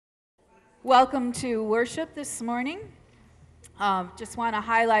Welcome to worship this morning. Just want to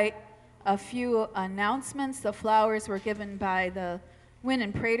highlight a few announcements. The flowers were given by the Wynn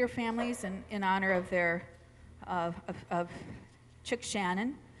and Prater families in honor of their of Chick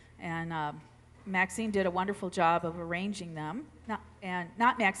Shannon, and Maxine did a wonderful job of arranging them.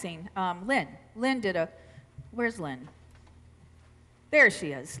 Not Maxine, Lynn. Lynn did a. Where's Lynn? There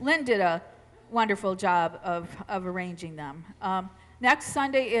she is. Lynn did a wonderful job of arranging them. Next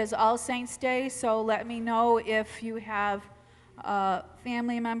Sunday is All Saints Day, so let me know if you have a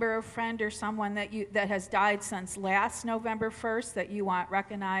family member, a friend, or someone that has died since last November 1st that you want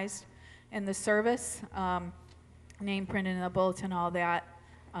recognized in the service. Name printed in the bulletin, all that.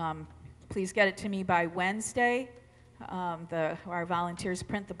 Please get it to me by Wednesday. Our volunteers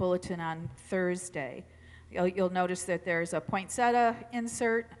print the bulletin on Thursday. You'll notice that there's a poinsettia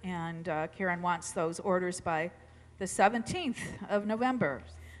insert, and Karen wants those orders by the 17th of November.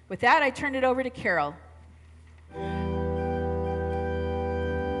 With that, I turn it over to Carol.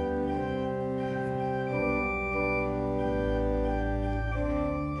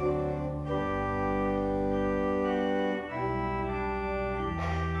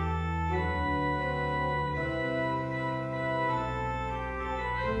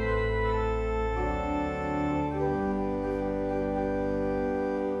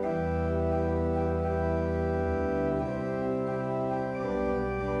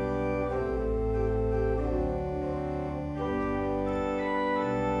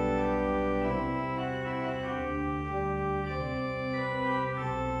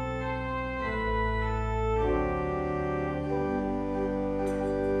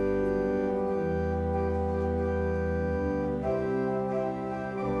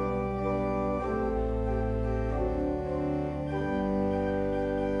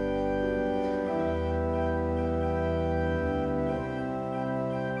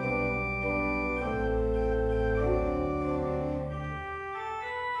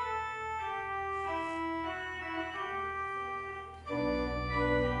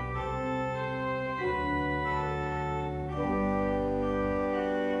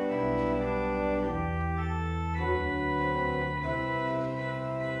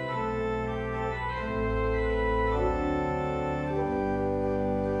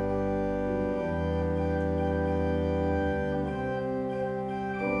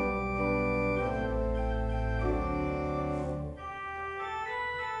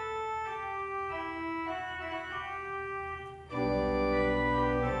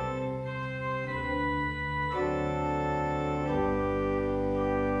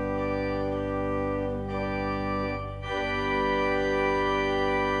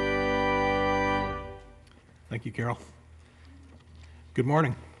 Thank you, Carol. Good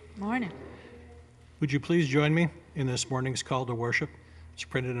morning. Morning. Would you please join me in this morning's call to worship? It's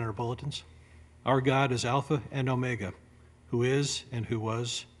printed in our bulletins. Our God is Alpha and Omega, who is and who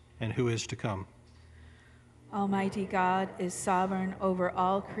was and who is to come. Almighty God is sovereign over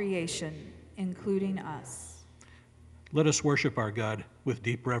all creation, including us. Let us worship our God with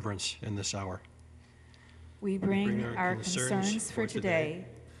deep reverence in this hour. We bring our concerns for today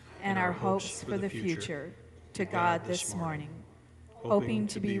and our hopes for the future to God this morning, hoping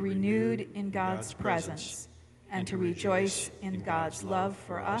to be renewed in God's presence and to rejoice in God's love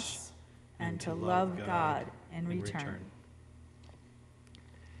for us and to love God in return.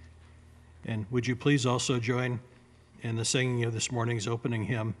 And would you please also join in the singing of this morning's opening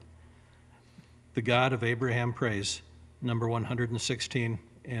hymn, The God of Abraham Praise, number 116,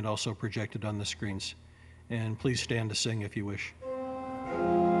 and also projected on the screens. And please stand to sing if you wish.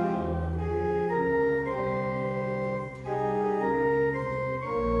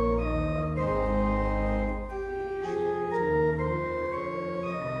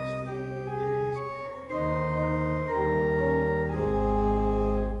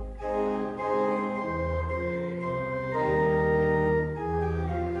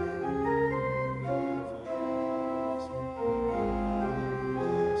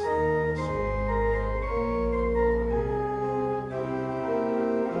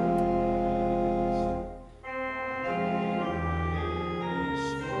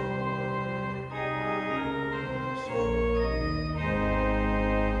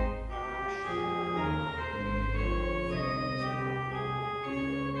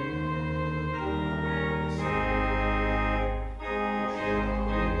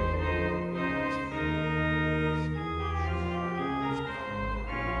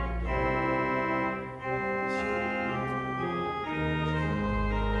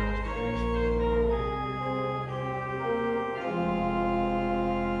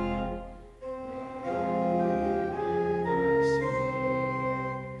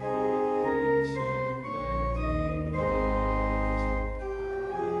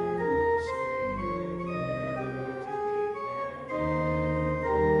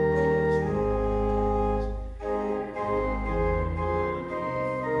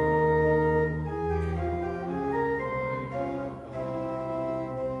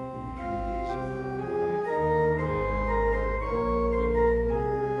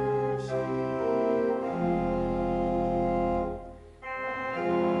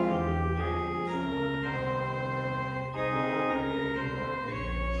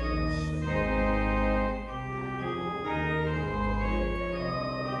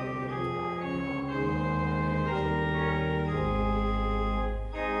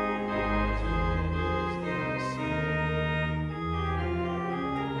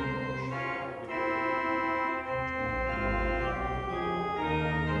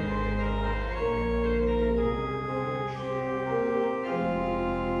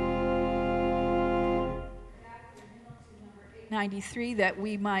 893, that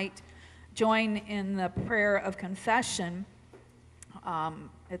we might join in the prayer of confession.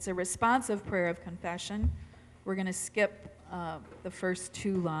 It's a responsive prayer of confession. We're going to skip the first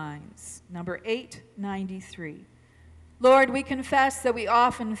two lines. Number 893. Lord, we confess that we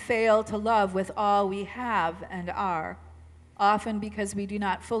often fail to love with all we have and are, often because we do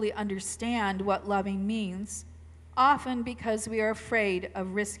not fully understand what loving means, often because we are afraid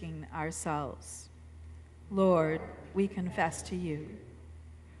of risking ourselves. Lord, we confess to you.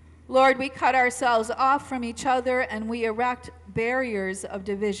 Lord, we cut ourselves off from each other and we erect barriers of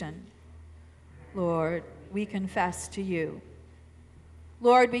division. Lord, we confess to you.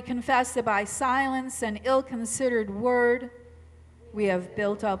 Lord, we confess that by silence and ill-considered word, we have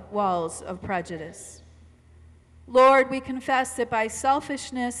built up walls of prejudice. Lord, we confess that by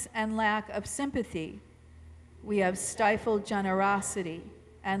selfishness and lack of sympathy, we have stifled generosity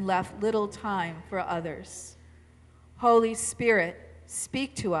and left little time for others. Holy Spirit,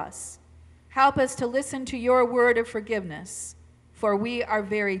 speak to us. Help us to listen to your word of forgiveness, for we are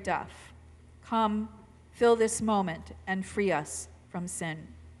very deaf. Come, fill this moment and free us from sin.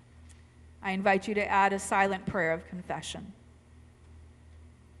 I invite you to add a silent prayer of confession.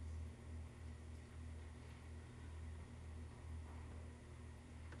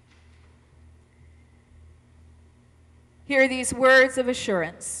 Hear these words of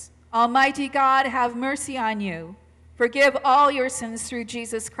assurance. Almighty God, have mercy on you. Forgive all your sins through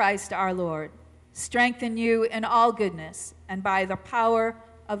Jesus Christ our Lord. Strengthen you in all goodness, and by the power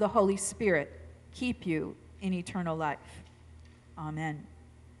of the Holy Spirit, keep you in eternal life. Amen.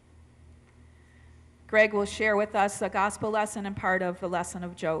 Greg will share with us the gospel lesson and part of the lesson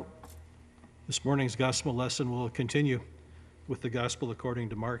of Job. This morning's gospel lesson will continue with the gospel according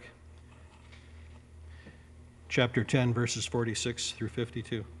to Mark, chapter 10, verses 46 through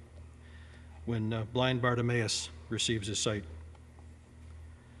 52, when blind Bartimaeus receives his sight.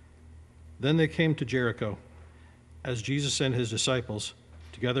 Then they came to Jericho. As Jesus and his disciples,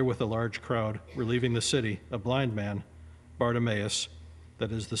 together with a large crowd, were leaving the city, a blind man, Bartimaeus,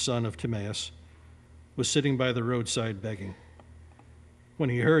 that is the son of Timaeus, was sitting by the roadside begging. When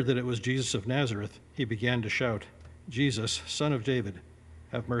he heard that it was Jesus of Nazareth, he began to shout, "Jesus, Son of David,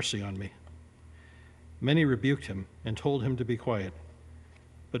 have mercy on me." Many rebuked him and told him to be quiet,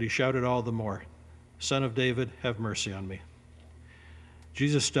 but he shouted all the more, "Son of David, have mercy on me."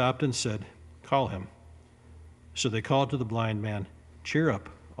 Jesus stopped and said, "Call him." So they called to the blind man, "Cheer up,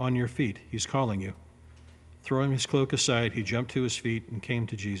 on your feet, he's calling you." Throwing his cloak aside, he jumped to his feet and came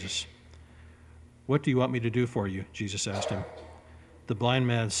to Jesus. "What do you want me to do for you?" Jesus asked him. The blind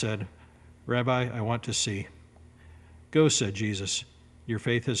man said, "Rabbi, I want to see." "Go," said Jesus, "your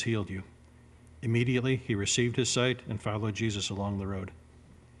faith has healed you." Immediately he received his sight and followed Jesus along the road.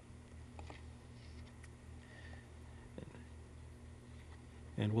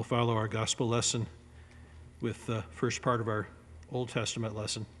 And we'll follow our gospel lesson with the first part of our Old Testament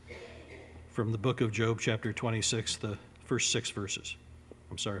lesson from the book of Job, chapter 26, the first 6 verses.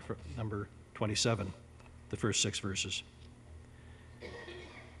 Number 27, the first 6 verses.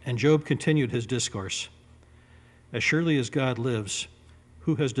 And Job continued his discourse. "As surely as God lives,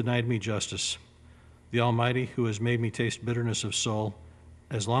 who has denied me justice? The Almighty, who has made me taste bitterness of soul,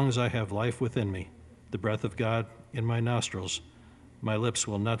 as long as I have life within me, the breath of God in my nostrils, my lips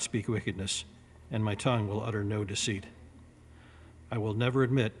will not speak wickedness, and my tongue will utter no deceit. I will never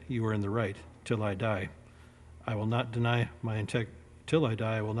admit you are in the right till I die. I will not deny my till I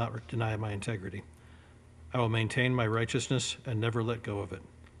die, I will not deny my integrity. I will maintain my righteousness and never let go of it.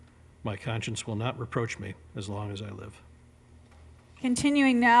 My conscience will not reproach me as long as I live."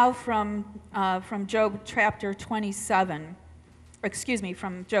 Continuing now from Job chapter 27,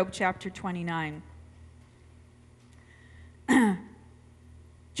 from Job chapter 29.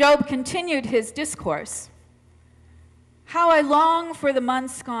 Job continued his discourse. "How I long for the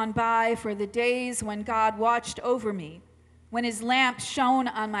months gone by, for the days when God watched over me, when his lamp shone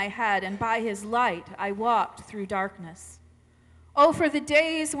on my head, and by his light I walked through darkness. Oh, for the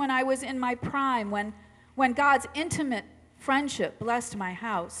days when I was in my prime, when God's intimate friendship blessed my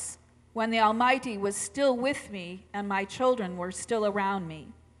house, when the Almighty was still with me and my children were still around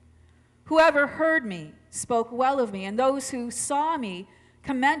me. Whoever heard me spoke well of me, and those who saw me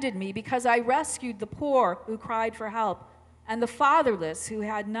commended me, because I rescued the poor who cried for help, and the fatherless who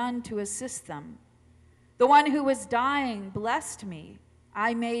had none to assist them. The one who was dying blessed me.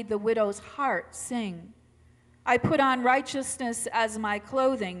 I made the widow's heart sing. I put on righteousness as my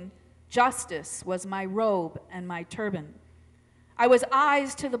clothing. Justice was my robe and my turban. I was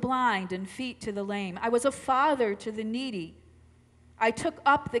eyes to the blind and feet to the lame. I was a father to the needy. I took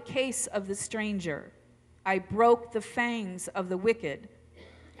up the case of the stranger. I broke the fangs of the wicked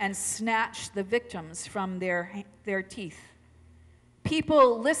and snatched the victims from their teeth.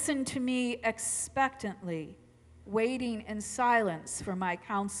 People listened to me expectantly, waiting in silence for my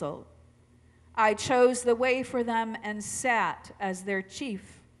counsel. I chose the way for them and sat as their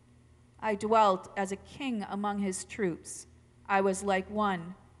chief. I dwelt as a king among his troops. I was like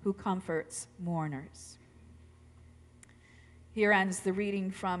one who comforts mourners. Here ends the reading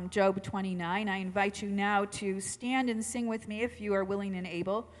from Job 29. I invite you now to stand and sing with me if you are willing and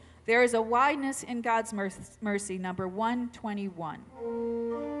able. There is a wideness in God's mercy, number 121.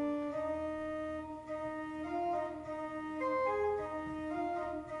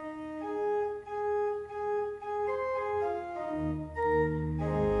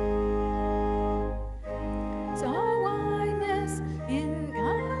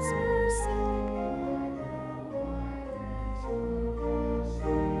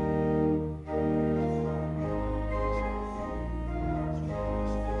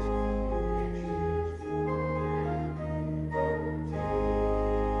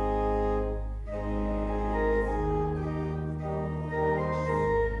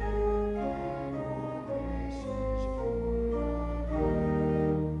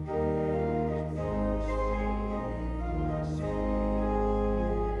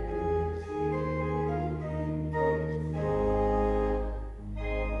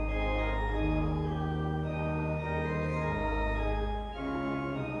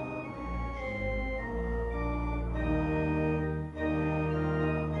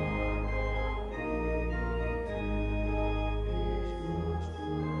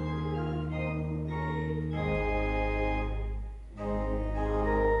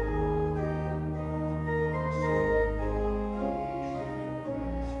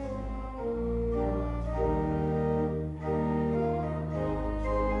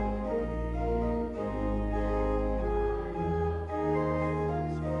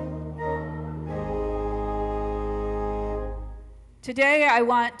 Today I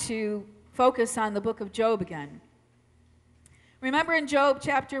want to focus on the book of Job again. Remember in Job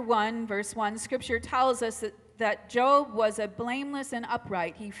chapter 1, verse 1, Scripture tells us that Job was a blameless and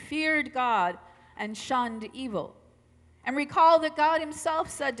upright. He feared God and shunned evil. And recall that God himself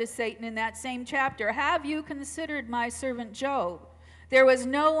said to Satan in that same chapter, "Have you considered my servant Job? There was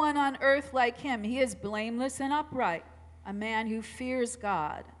no one on earth like him. He is blameless and upright, a man who fears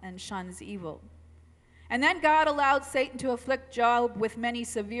God and shuns evil." And then God allowed Satan to afflict Job with many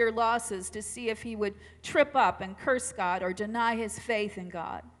severe losses to see if he would trip up and curse God or deny his faith in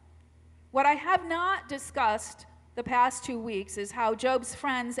God. What I have not discussed the past 2 weeks is how Job's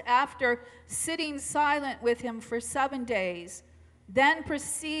friends, after sitting silent with him for 7 days, then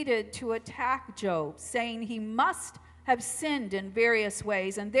proceeded to attack Job, saying he must have sinned in various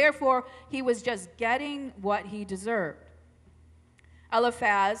ways, and therefore he was just getting what he deserved.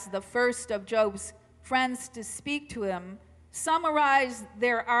 Eliphaz, the first of Job's friends to speak to him, summarized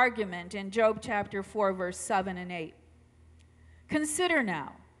their argument in Job chapter 4, verse 7 and 8. "Consider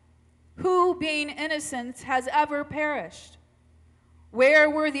now, who being innocent has ever perished?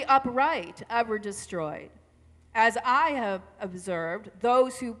 Where were the upright ever destroyed? As I have observed,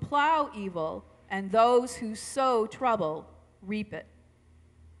 those who plow evil and those who sow trouble reap it."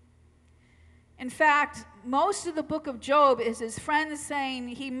 In fact, most of the book of Job is his friends saying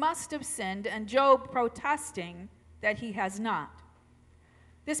he must have sinned and Job protesting that he has not.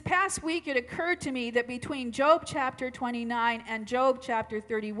 This past week, it occurred to me that between Job chapter 29 and Job chapter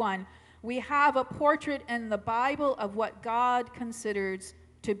 31, we have a portrait in the Bible of what God considers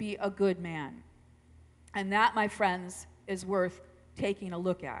to be a good man. And that, my friends, is worth taking a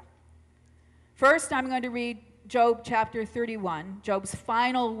look at. First, I'm going to read Job chapter 31, Job's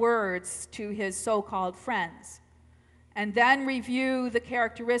final words to his so-called friends, and then review the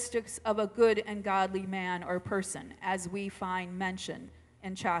characteristics of a good and godly man or person, as we find mentioned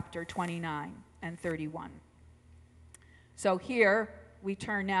in chapter 29 and 31. So here we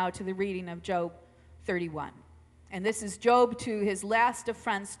turn now to the reading of Job 31. And this is Job to his last of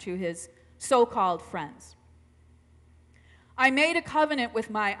friends, to his so-called friends. "I made a covenant with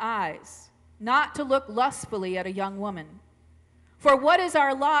my eyes, not to look lustfully at a young woman. For what is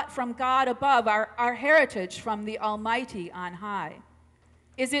our lot from God above, our heritage from the Almighty on high?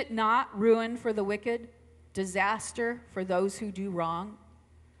 Is it not ruin for the wicked, disaster for those who do wrong?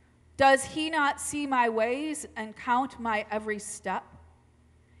 Does he not see my ways and count my every step?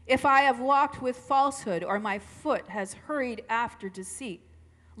 If I have walked with falsehood or my foot has hurried after deceit,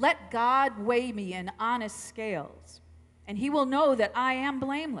 let God weigh me in honest scales, and he will know that I am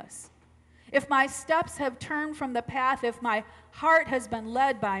blameless. If my steps have turned from the path, if my heart has been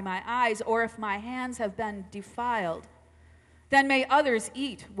led by my eyes, or if my hands have been defiled, then may others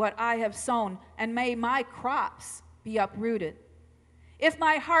eat what I have sown, and may my crops be uprooted. If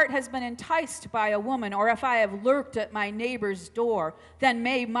my heart has been enticed by a woman, or if I have lurked at my neighbor's door, then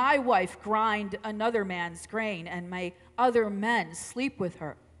may my wife grind another man's grain, and may other men sleep with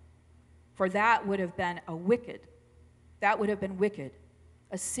her. For that would have been wicked,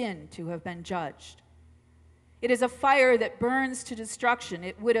 a sin to have been judged. It is a fire that burns to destruction.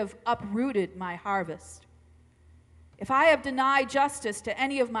 It would have uprooted my harvest. If I have denied justice to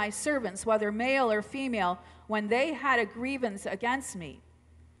any of my servants, whether male or female, when they had a grievance against me,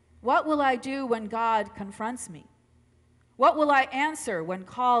 what will I do when God confronts me? What will I answer when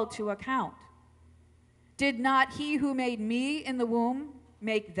called to account? Did not he who made me in the womb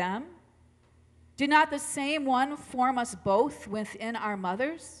make them? Did not the same one form us both within our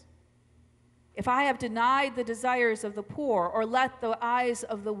mothers? If I have denied the desires of the poor, or let the eyes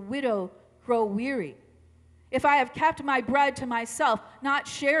of the widow grow weary, if I have kept my bread to myself, not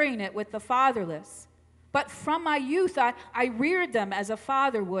sharing it with the fatherless, but from my youth I reared them as a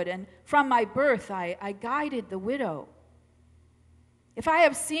father would, and from my birth I guided the widow. If I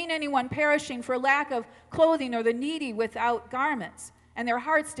have seen anyone perishing for lack of clothing, or the needy without garments, and their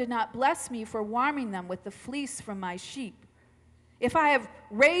hearts did not bless me for warming them with the fleece from my sheep, if I have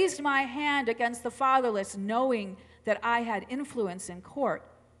raised my hand against the fatherless, knowing that I had influence in court,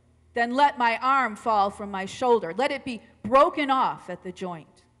 then let my arm fall from my shoulder. Let it be broken off at the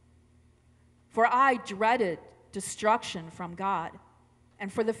joint. For I dreaded destruction from God,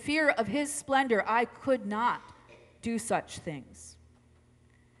 and for the fear of his splendor I could not do such things.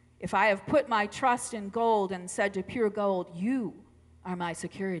 If I have put my trust in gold and said to pure gold, you are my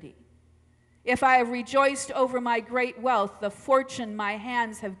security. If I have rejoiced over my great wealth, the fortune my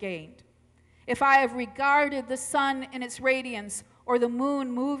hands have gained. If I have regarded the sun in its radiance, or the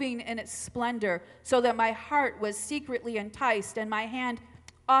moon moving in its splendor, so that my heart was secretly enticed, and my hand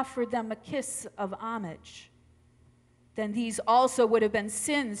offered them a kiss of homage, then these also would have been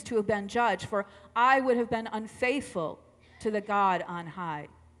sins to have been judged, for I would have been unfaithful to the God on high.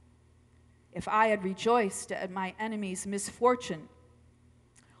 If I had rejoiced at my enemy's misfortune,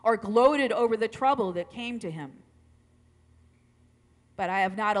 or gloated over the trouble that came to him, but I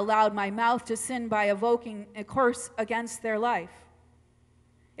have not allowed my mouth to sin by evoking a curse against their life.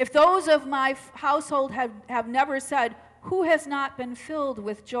 If those of my household have never said, who has not been filled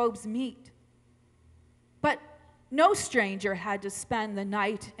with Job's meat? But no stranger had to spend the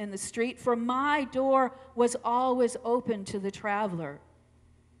night in the street, for my door was always open to the traveler.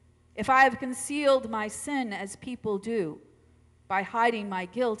 If I have concealed my sin as people do, by hiding my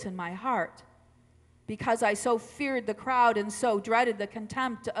guilt in my heart, because I so feared the crowd and so dreaded the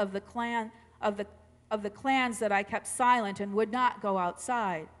contempt of the clans that I kept silent and would not go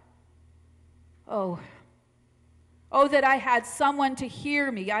outside. Oh, that I had someone to hear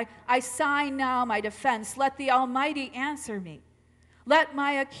me. I sign now my defense. Let the Almighty answer me. Let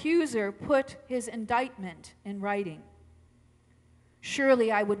my accuser put his indictment in writing. Surely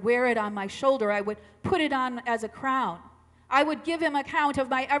I would wear it on my shoulder. I would put it on as a crown. I would give him account of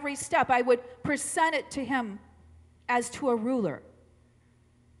my every step. I would present it to him as to a ruler.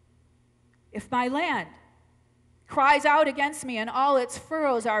 If my land cries out against me and all its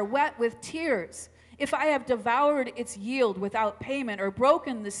furrows are wet with tears, if I have devoured its yield without payment or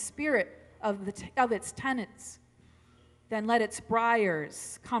broken the spirit of its tenants, then let its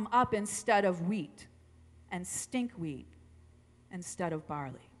briars come up instead of wheat, and stinkweed instead of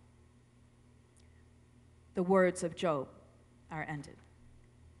barley. The words of Job are ended.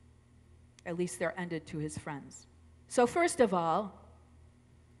 At least they're ended to his friends. So first of all,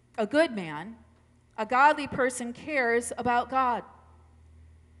 a good man, a godly person, cares about God.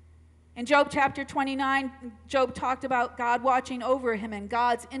 In Job chapter 29, Job talked about God watching over him and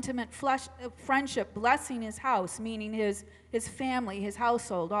God's intimate friendship, blessing his house, meaning his family, his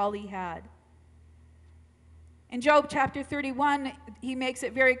household, all he had. In Job chapter 31, he makes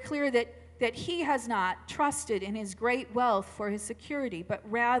it very clear that he has not trusted in his great wealth for his security, but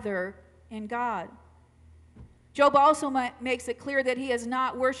rather in God. Job also makes it clear that he has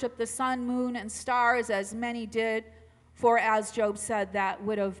not worshiped the sun, moon, and stars as many did, for as Job said, that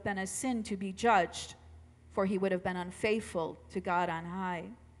would have been a sin to be judged, for he would have been unfaithful to God on high.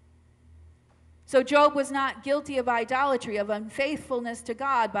 So Job was not guilty of idolatry, of unfaithfulness to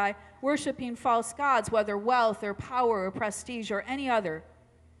God by worshiping false gods, whether wealth or power or prestige or any other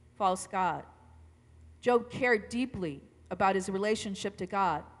false god. Job cared deeply about his relationship to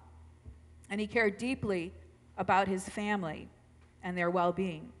God, and he cared deeply about his family and their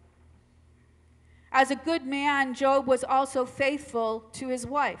well-being. As a good man, Job was also faithful to his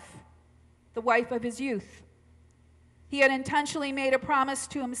wife, the wife of his youth. He had intentionally made a promise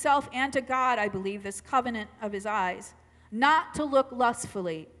to himself and to God, I believe, this covenant of his eyes, not to look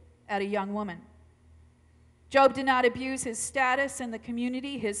lustfully at a young woman. Job did not abuse his status in the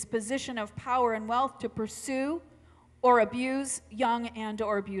community, his position of power and wealth, to pursue or abuse young and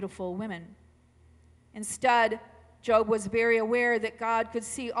or beautiful women. Instead, Job was very aware that God could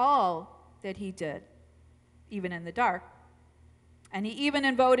see all that he did, even in the dark. And he even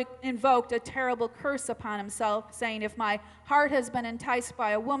invoked a terrible curse upon himself, saying, if my heart has been enticed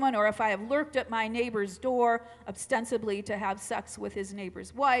by a woman, or if I have lurked at my neighbor's door, ostensibly to have sex with his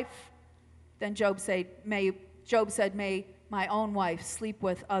neighbor's wife, then Job said, may my own wife sleep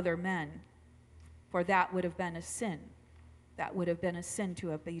with other men, for that would have been a sin. That would have been a sin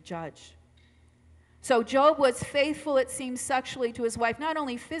to be judged. So Job was faithful, it seems, sexually to his wife, not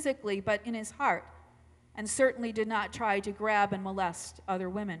only physically, but in his heart, and certainly did not try to grab and molest other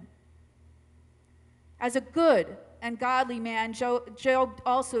women. As a good and godly man, Job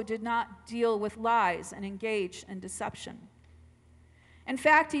also did not deal with lies and engage in deception. In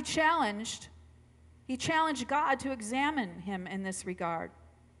fact, he challenged God to examine him in this regard.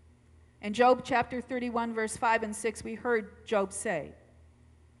 In Job chapter 31, verse 5 and 6, we heard Job say,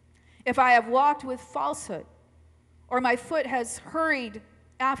 if I have walked with falsehood, or my foot has hurried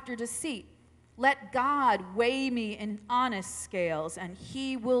after deceit, let God weigh me in honest scales, and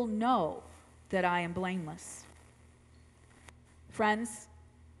he will know that I am blameless. Friends,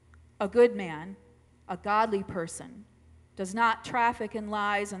 a good man, a godly person, does not traffic in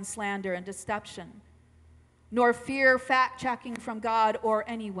lies and slander and deception, nor fear fact-checking from God or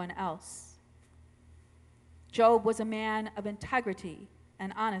anyone else. Job was a man of integrity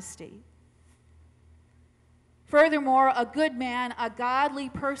and honesty. Furthermore, a good man, a godly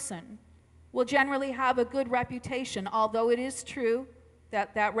person, will generally have a good reputation, although it is true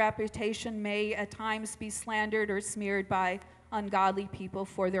that that reputation may at times be slandered or smeared by ungodly people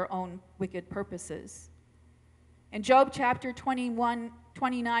for their own wicked purposes. In Job chapter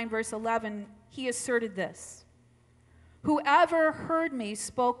 29, verse 11, he asserted this, whoever heard me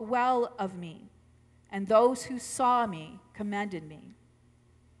spoke well of me, and those who saw me commended me.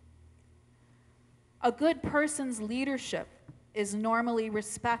 A good person's leadership is normally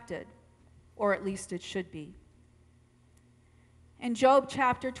respected, or at least it should be. In Job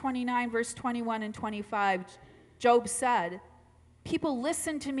chapter 29, verse 21 and 25, Job said, people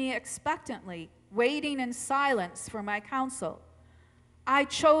listened to me expectantly, waiting in silence for my counsel. I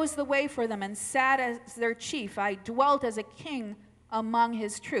chose the way for them and sat as their chief. I dwelt as a king among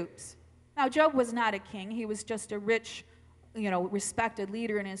his troops. Now, Job was not a king. He was just a rich, respected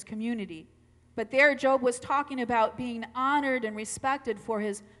leader in his community. But there, Job was talking about being honored and respected for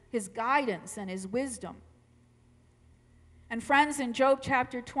his guidance and his wisdom. And friends, in Job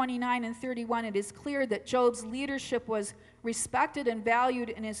chapter 29 and 31, it is clear that Job's leadership was respected and valued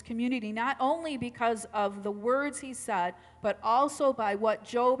in his community, not only because of the words he said, but also by what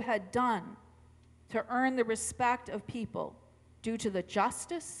Job had done to earn the respect of people due to the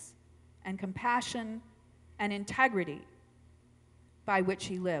justice and compassion and integrity by which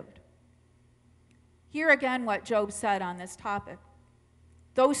he lived. Hear again what Job said on this topic.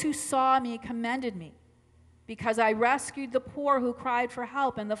 Those who saw me commended me, because I rescued the poor who cried for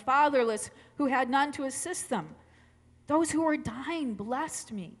help, and the fatherless who had none to assist them. Those who were dying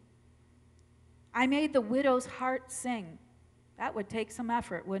blessed me. I made the widow's heart sing. That would take some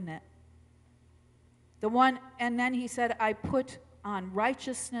effort, wouldn't it? And then he said, I put on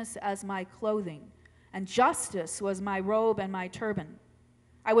righteousness as my clothing, and justice was my robe and my turban.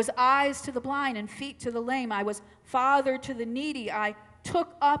 I was eyes to the blind and feet to the lame. I was father to the needy. I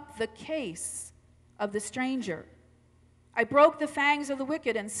took up the case of the stranger. I broke the fangs of the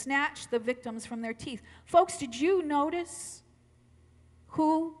wicked and snatched the victims from their teeth. Folks, did you notice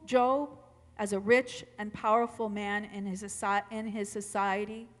who Job, as a rich and powerful man in his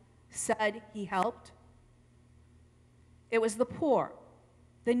society, said he helped? It was the poor,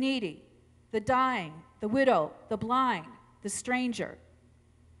 the needy, the dying, the widow, the blind, the stranger.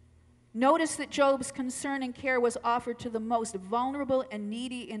 Notice that Job's concern and care was offered to the most vulnerable and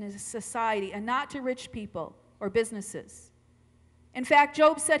needy in his society, and not to rich people or businesses. In fact,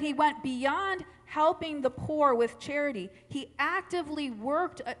 Job said he went beyond helping the poor with charity. He actively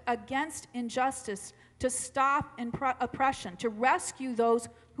worked against injustice to stop oppression, to rescue those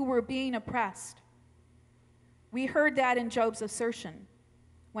who were being oppressed. We heard that in Job's assertion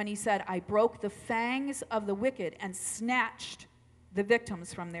when he said, I broke the fangs of the wicked and snatched the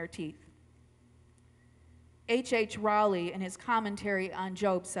victims from their teeth. H.H. Rowley, in his commentary on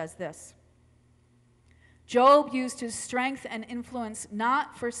Job, says this, Job used his strength and influence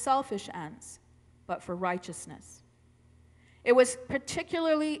not for selfish ends, but for righteousness. It was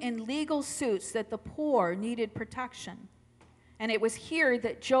particularly in legal suits that the poor needed protection, and it was here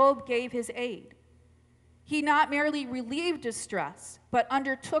that Job gave his aid. He not merely relieved distress, but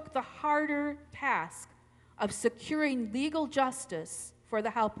undertook the harder task of securing legal justice for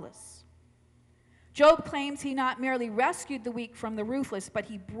the helpless. Job claims he not merely rescued the weak from the ruthless, but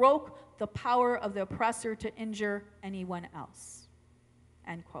he broke the power of the oppressor to injure anyone else.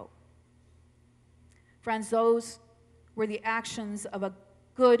 End quote. Friends, those were the actions of a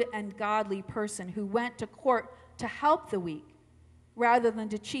good and godly person who went to court to help the weak rather than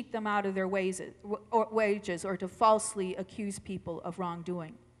to cheat them out of their wages or to falsely accuse people of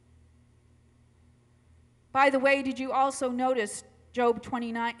wrongdoing. By the way, did you also notice Job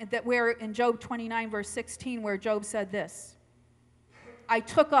 29, in Job 29, verse 16, where Job said this, I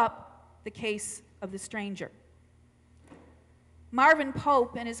took up the case of the stranger. Marvin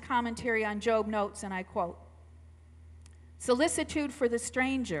Pope, in his commentary on Job, notes, and I quote, solicitude for the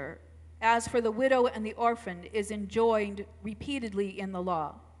stranger, as for the widow and the orphan, is enjoined repeatedly in the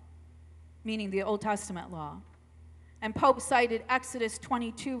law, meaning the Old Testament law. And Pope cited Exodus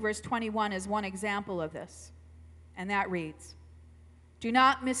 22, verse 21 as one example of this. And that reads, do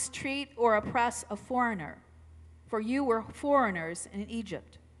not mistreat or oppress a foreigner, for you were foreigners in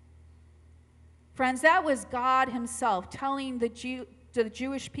Egypt. Friends, that was God himself telling the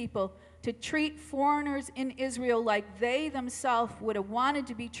Jewish people to treat foreigners in Israel like they themselves would have wanted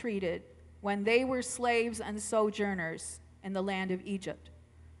to be treated when they were slaves and sojourners in the land of Egypt,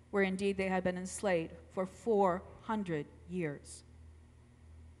 where indeed they had been enslaved for 400 years.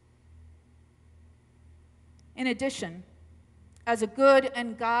 In addition, as a good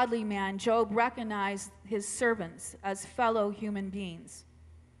and godly man, Job recognized his servants as fellow human beings.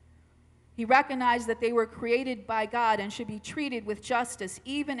 He recognized that they were created by God and should be treated with justice,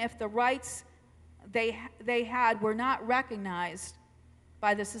 even if the rights they had were not recognized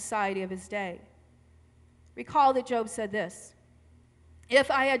by the society of his day. Recall that Job said this,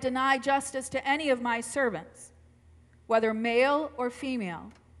 if I had denied justice to any of my servants, whether male or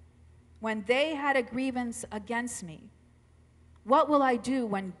female, when they had a grievance against me, what will I do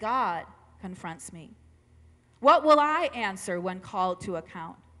when God confronts me? What will I answer when called to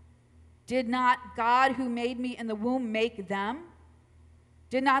account? Did not God who made me in the womb make them?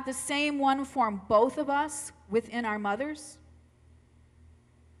 Did not the same one form both of us within our mothers?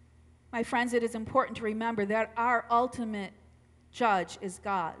 My friends, it is important to remember that our ultimate judge is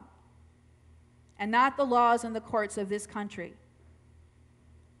God, and not the laws and the courts of this country,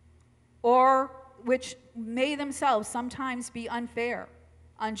 or which may themselves sometimes be unfair,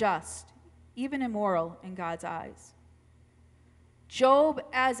 unjust, even immoral in God's eyes. Job,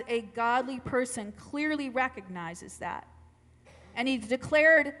 as a godly person, clearly recognizes that, and he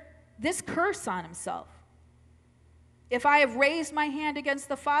declared this curse on himself. If I have raised my hand against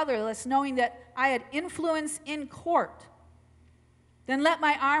the fatherless, knowing that I had influence in court, then let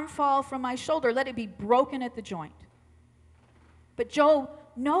my arm fall from my shoulder, let it be broken at the joint. But Job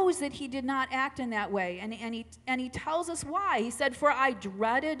knows that he did not act in that way, and he tells us why. He said, for I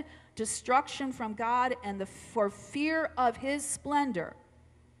dreaded destruction from God, and for fear of his splendor,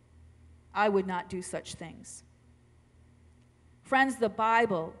 I would not do such things. Friends, the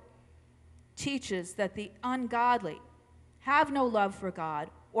Bible teaches that the ungodly have no love for God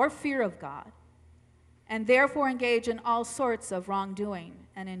or fear of God, and therefore engage in all sorts of wrongdoing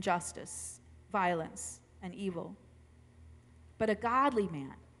and injustice, violence, and evil. But a godly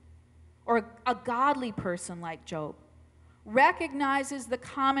man, or a godly person like Job, recognizes the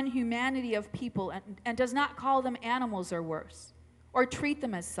common humanity of people and does not call them animals or worse, or treat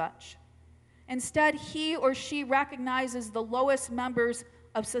them as such. Instead, he or she recognizes the lowest members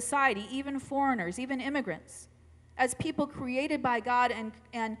of society, even foreigners, even immigrants, as people created by God,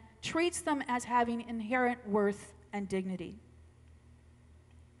 and treats them as having inherent worth and dignity.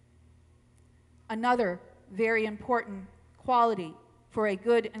 Another very important quality for a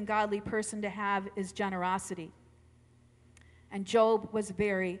good and godly person to have is generosity. And Job was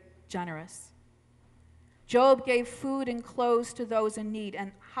very generous. Job gave food and clothes to those in need,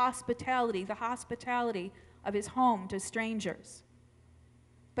 and hospitality, the hospitality of his home, to strangers.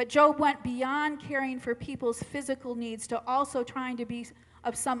 But Job went beyond caring for people's physical needs to also trying to be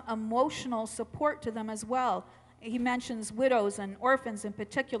of some emotional support to them as well. He mentions widows and orphans in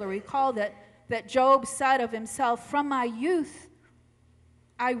particular. Recall that Job said of himself, from my youth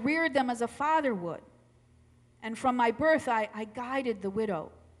I reared them as a father would, and from my birth I guided the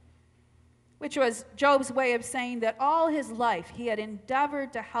widow, which was Job's way of saying that all his life he had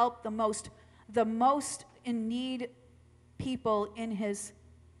endeavored to help the most in need people in his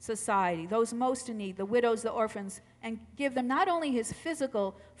society, those most in need, the widows, the orphans, and give them not only his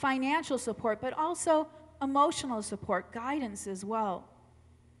physical, financial support, but also emotional support, guidance as well.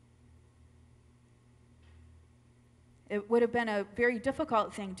 It would have been a very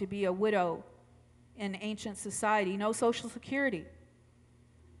difficult thing to be a widow in ancient society, no Social Security.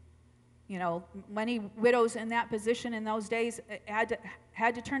 You know, many widows in that position in those days had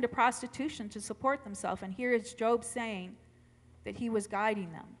to turn to prostitution to support themselves. And here is Job saying that he was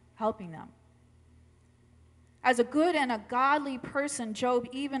guiding them, helping them. As a good and a godly person, Job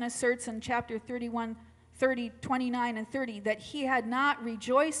even asserts in chapter 31, 29 and 30 that he had not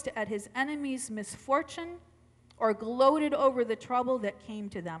rejoiced at his enemies' misfortune or gloated over the trouble that came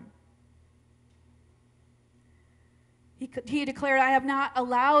to them. He declared, I have not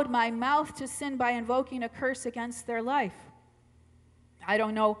allowed my mouth to sin by invoking a curse against their life. I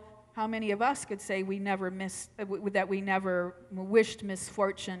don't know how many of us could say that we never wished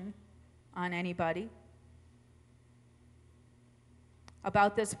misfortune on anybody.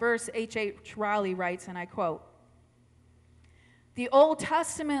 About this verse, H.H. Raleigh writes, and I quote, "The Old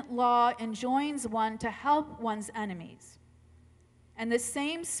Testament law enjoins one to help one's enemies, and the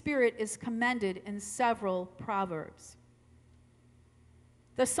same spirit is commended in several proverbs.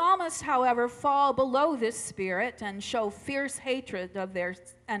 The psalmists, however, fall below this spirit and show fierce hatred of their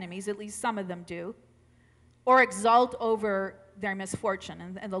enemies, at least some of them do, or exult over their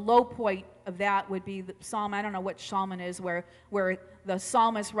misfortune. And the low point of that would be the psalm, I don't know which psalm it is, where the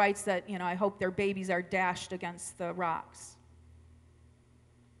psalmist writes that, you know, I hope their babies are dashed against the rocks.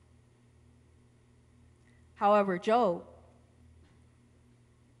 However,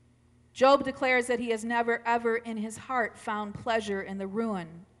 Job declares that he has never, ever in his heart found pleasure in the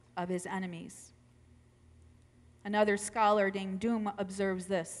ruin of his enemies. Another scholar named Doom observes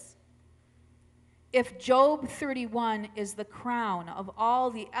this: if Job 31 is the crown of all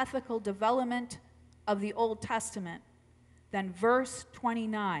the ethical development of the Old Testament, then verse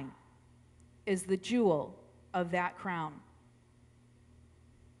 29 is the jewel of that crown.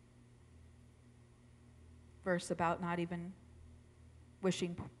 Verse about not even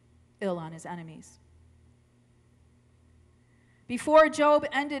wishing ill on his enemies. Before Job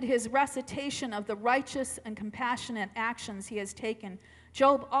ended his recitation of the righteous and compassionate actions he has taken,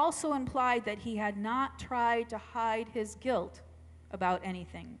 Job also implied that he had not tried to hide his guilt about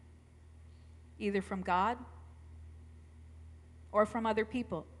anything, either from God or from other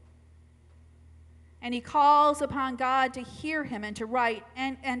people. And he calls upon God to hear him and to write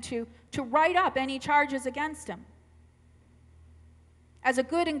to write up any charges against him. As a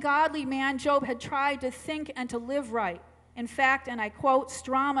good and godly man, Job had tried to think and to live right. In fact, and I quote,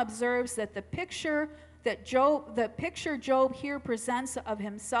 Strom observes that the picture Job here presents of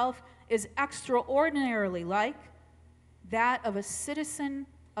himself is extraordinarily like that of a citizen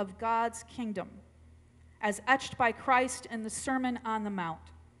of God's kingdom, as etched by Christ in the Sermon on the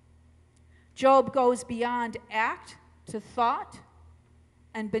Mount. Job goes beyond act to thought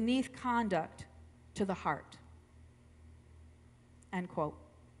and beneath conduct to the heart. End quote.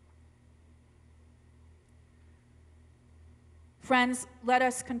 Friends, let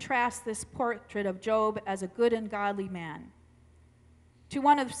us contrast this portrait of Job as a good and godly man to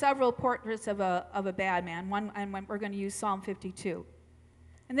one of several portraits of a bad man. And we're going to use Psalm 52.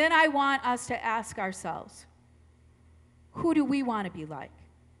 And then I want us to ask ourselves, who do we want to be like?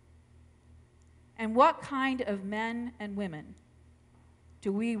 And what kind of men and women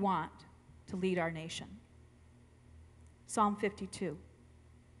do we want to lead our nation? Psalm 52.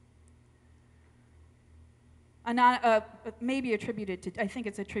 Maybe attributed to, I think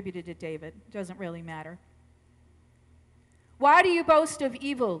it's attributed to David. Doesn't really matter. Why do you boast of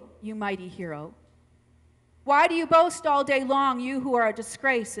evil, you mighty hero? Why do you boast all day long, you who are a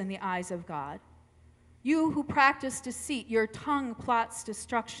disgrace in the eyes of God? You who practice deceit, your tongue plots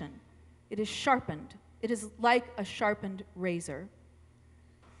destruction. It is sharpened. It is like a sharpened razor.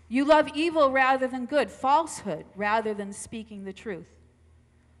 You love evil rather than good, falsehood rather than speaking the truth.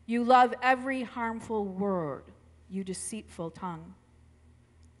 You love every harmful word, you deceitful tongue.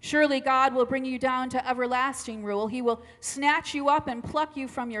 Surely God will bring you down to everlasting rule. He will snatch you up and pluck you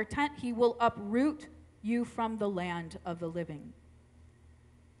from your tent. He will uproot you from the land of the living.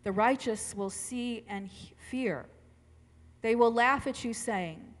 The righteous will see and fear. They will laugh at you,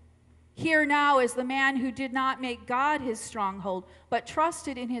 saying, here now is the man who did not make God his stronghold, but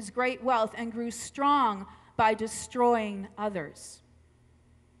trusted in his great wealth and grew strong by destroying others.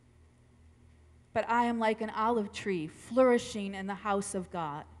 But I am like an olive tree flourishing in the house of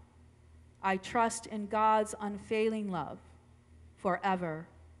God. I trust in God's unfailing love forever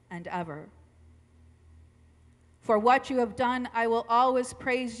and ever. For what you have done, I will always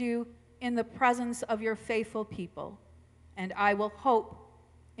praise you in the presence of your faithful people, and I will hope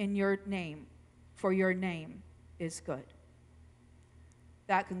in your name, for your name is good.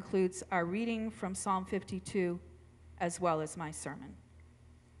 That concludes our reading from Psalm 52, as well as my sermon.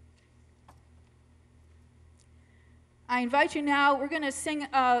 I invite you now, we're going to sing,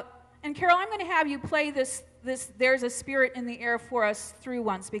 and Carol, I'm going to have you play this There's a Spirit in the Air for us through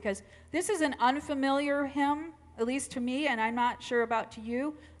once, because this is an unfamiliar hymn, at least to me, and I'm not sure about to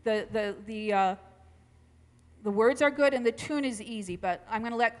you. The words are good and the tune is easy, but I'm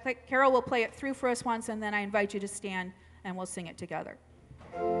going to let Carol will play it through for us once, and then I invite you to stand and we'll sing it together.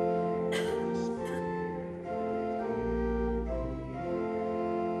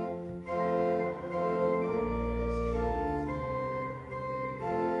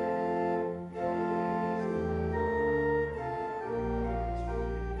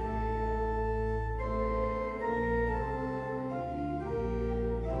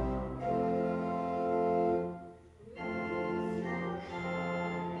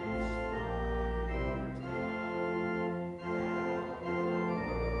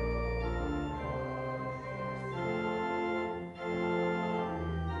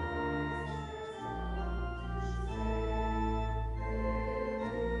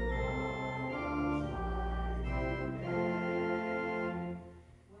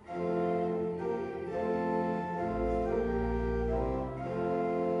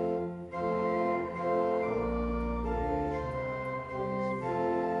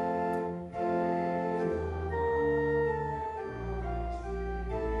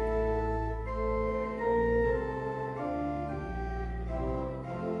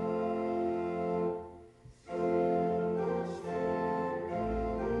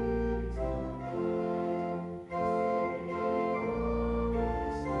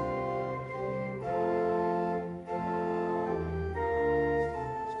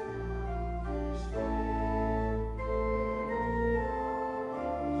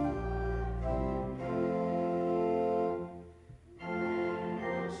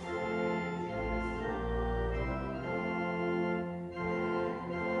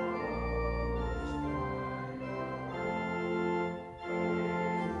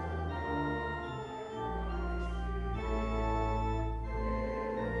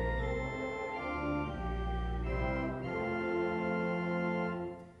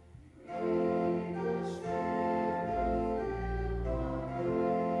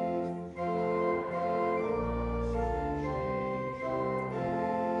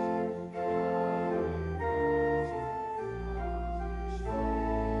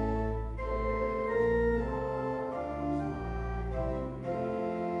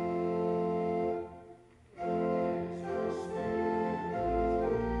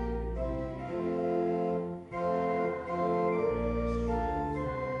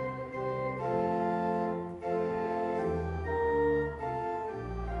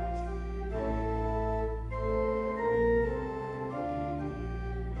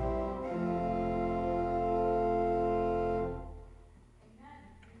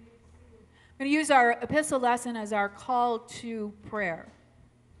 I'm going to use our epistle lesson as our call to prayer.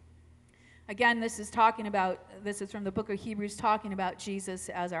 Again, this is from the book of Hebrews, talking about Jesus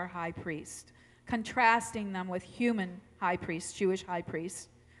as our high priest, contrasting them with human high priests, Jewish high priests.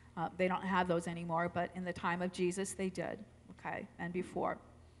 They don't have those anymore, but in the time of Jesus they did, okay, and before.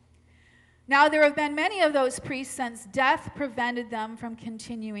 Now there have been many of those priests since death prevented them from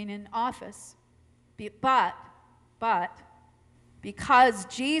continuing in office. But because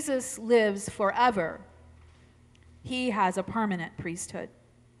Jesus lives forever, he has a permanent priesthood.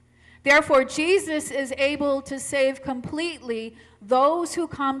 Therefore, Jesus is able to save completely those who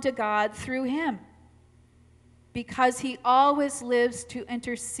come to God through him, because he always lives to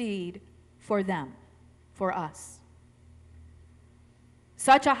intercede for them, for us.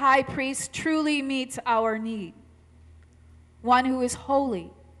 Such a high priest truly meets our need. One who is holy,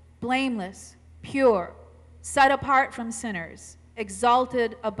 blameless, pure, set apart from sinners,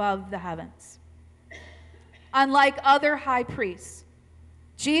 exalted above the heavens. Unlike other high priests,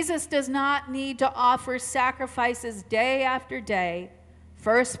 Jesus does not need to offer sacrifices day after day,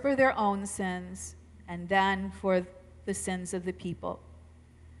 first for their own sins and then for the sins of the people.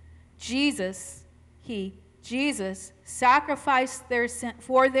 Jesus sacrificed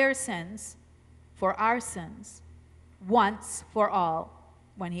for their sins, for our sins, once for all,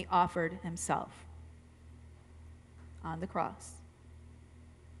 when he offered himself on the cross.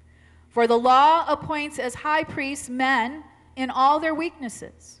 For the law appoints as high priests men in all their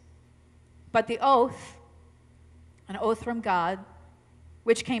weaknesses. But the oath, an oath from God,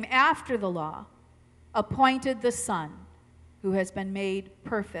 which came after the law, appointed the Son, who has been made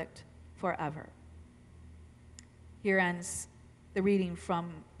perfect forever. Here ends the reading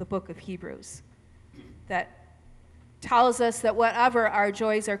from the book of Hebrews that tells us that whatever our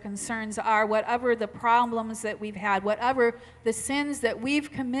joys or concerns are, whatever the problems that we've had, whatever the sins that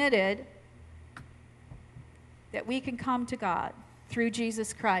we've committed, that we can come to God through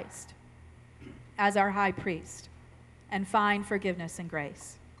Jesus Christ as our high priest and find forgiveness and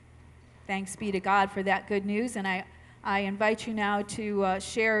grace. Thanks be to God for that good news, and I invite you now to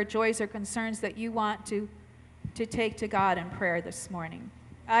share joys or concerns that you want to take to God in prayer this morning.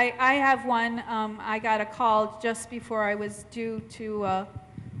 I have one. I got a call just before I was due to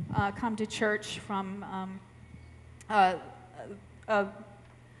come to church from a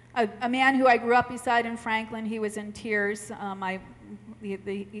man who I grew up beside in Franklin. He was in tears. Mark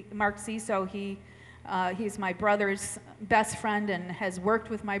Ziso, he's my brother's best friend and has worked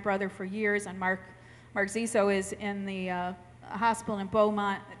with my brother for years. And Mark Ziso is in the hospital in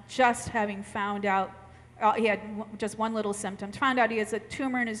Beaumont, just having found out. He had just one little symptom. Found out he has a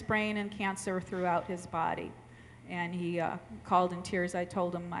tumor in his brain and cancer throughout his body. And he called in tears. I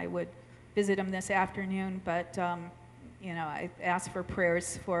told him I would visit him this afternoon, but I asked for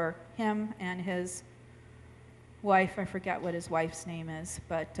prayers for him and his wife. I forget what his wife's name is,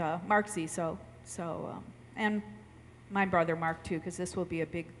 but Mark Ziso. And my brother Mark too, because this will be a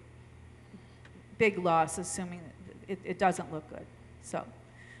big loss, assuming that it doesn't look good. So.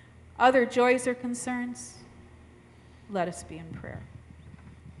 Other joys or concerns? Let us be in prayer.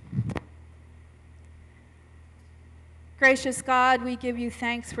 Gracious God, we give you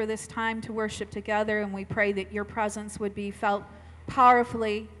thanks for this time to worship together, and we pray that your presence would be felt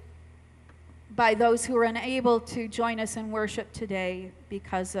powerfully by those who are unable to join us in worship today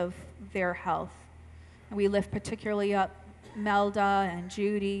because of their health. And we lift particularly up Melda and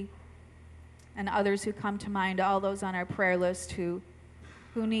Judy and others who come to mind, all those on our prayer list who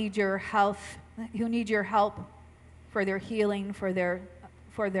need your health, who need your help for their healing, for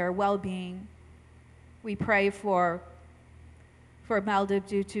their well-being. We pray for Melda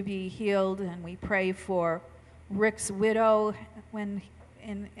to be healed, and we pray for Rick's widow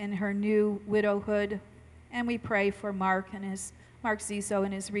in her new widowhood, and we pray for Mark Ziso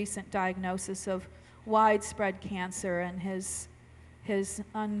and his recent diagnosis of widespread cancer and his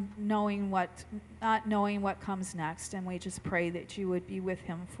not knowing what comes next. And we just pray that you would be with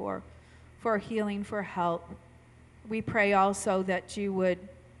him for healing, for help. We pray also that you would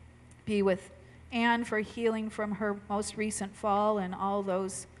be with Anne for healing from her most recent fall, and all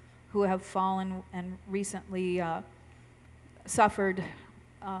those who have fallen and recently suffered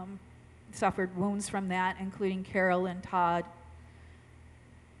wounds from that, including Carol and Todd.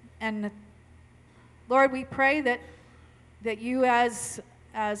 And Lord, we pray that you as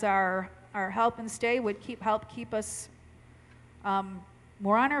our help and stay would help keep us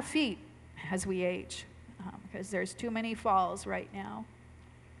more on our feet as we age, because there's too many falls right now.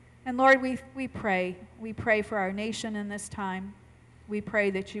 And Lord, we pray for our nation in this time. We pray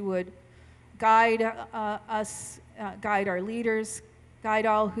that you would guide us, guide our leaders, guide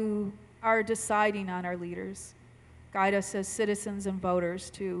all who are deciding on our leaders. Guide us as citizens and voters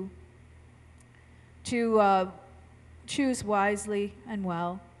to choose wisely and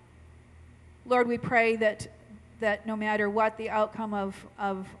well. Lord, we pray that no matter what the outcome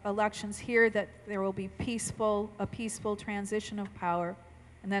of elections here, that there will be a peaceful transition of power,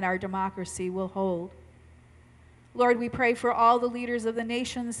 and that our democracy will hold. Lord, we pray for all the leaders of the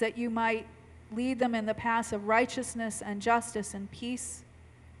nations, that you might lead them in the paths of righteousness and justice and peace,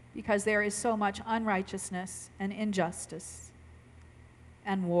 because there is so much unrighteousness and injustice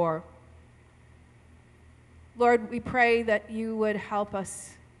and war. Lord, we pray that you would help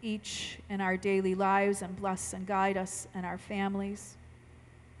us each in our daily lives and bless and guide us and our families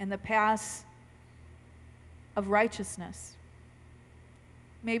in the paths of righteousness.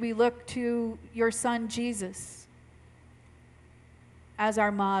 May we look to your Son, Jesus, as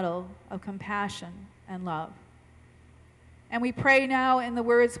our model of compassion and love. And we pray now in the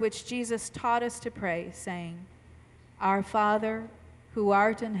words which Jesus taught us to pray, saying, Our Father, who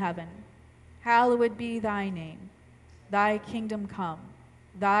art in heaven, hallowed be thy name. Thy kingdom come,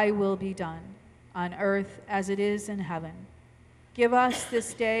 thy will be done, on earth as it is in heaven. Give us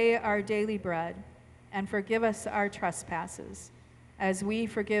this day our daily bread, and forgive us our trespasses, as we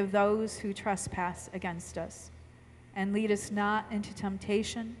forgive those who trespass against us. And lead us not into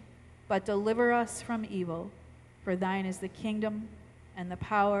temptation, but deliver us from evil. For thine is the kingdom, and the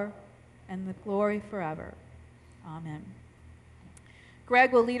power, and the glory forever. Amen.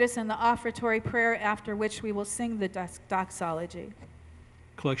 Greg will lead us in the offertory prayer, after which we will sing the doxology.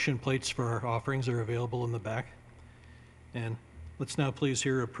 Collection plates for our offerings are available in the back. And let's now please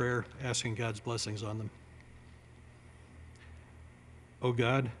hear a prayer asking God's blessings on them. O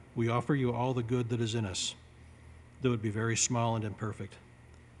God, we offer you all the good that is in us, though it be very small and imperfect.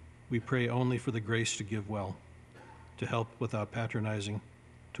 We pray only for the grace to give well, to help without patronizing,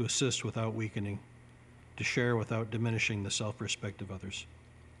 to assist without weakening, to share without diminishing the self-respect of others.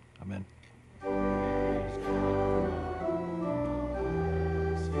 Amen.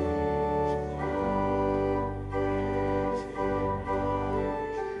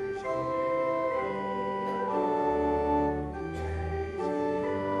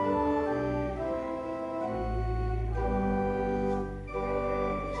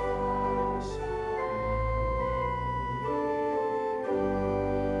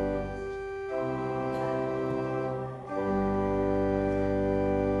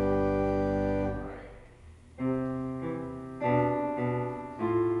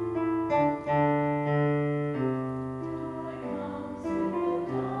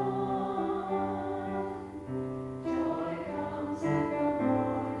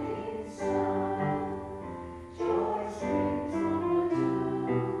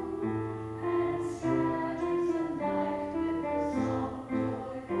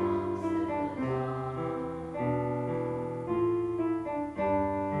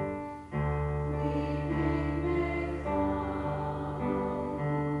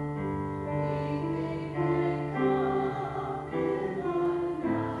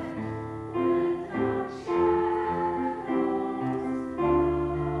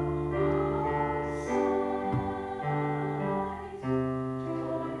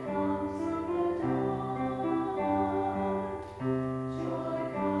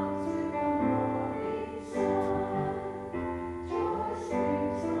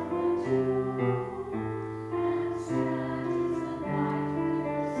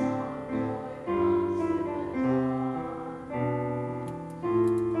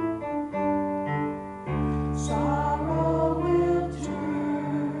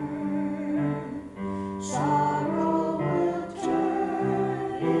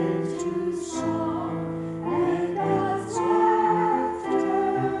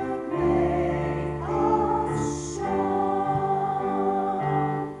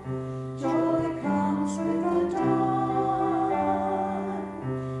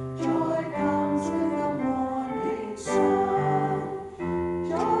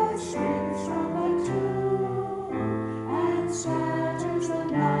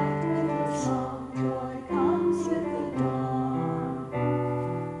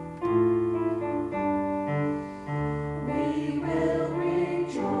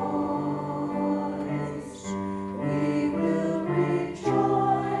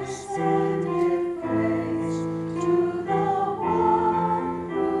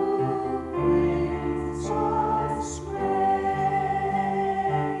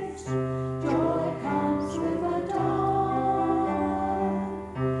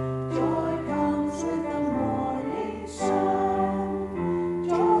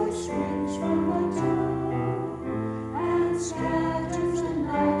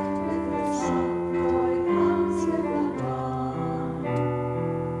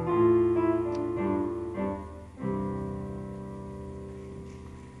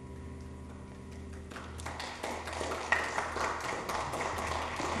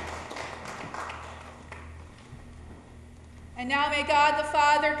 And now may God the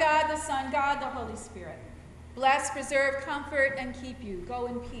Father, God the Son, God the Holy Spirit bless, preserve, comfort, and keep you. Go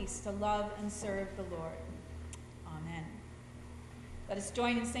in peace to love and serve the Lord. Amen. Let us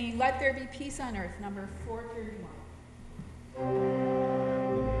join in singing, Let There Be Peace on Earth, number 431.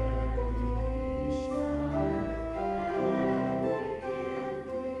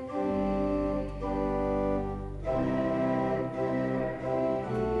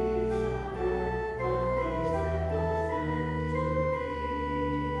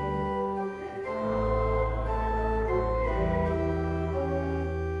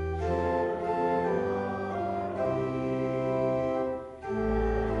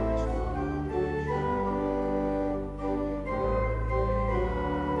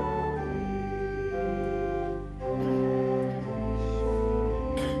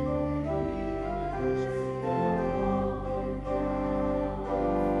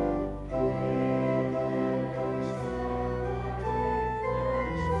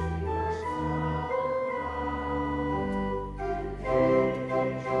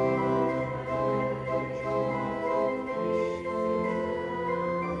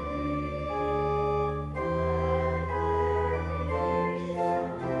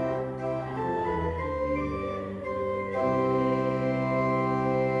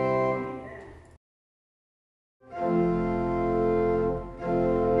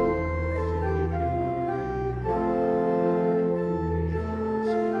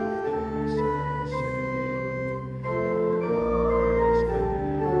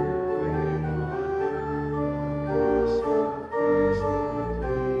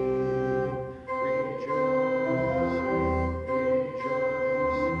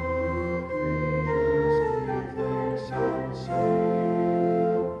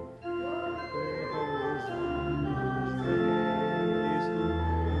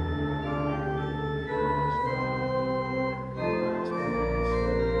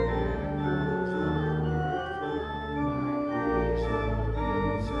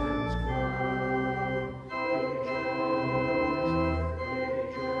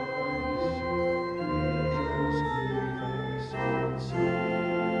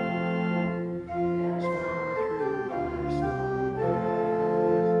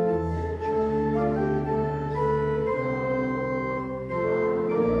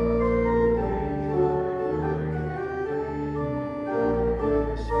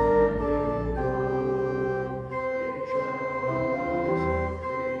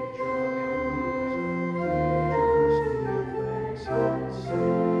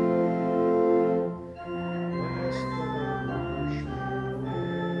 Say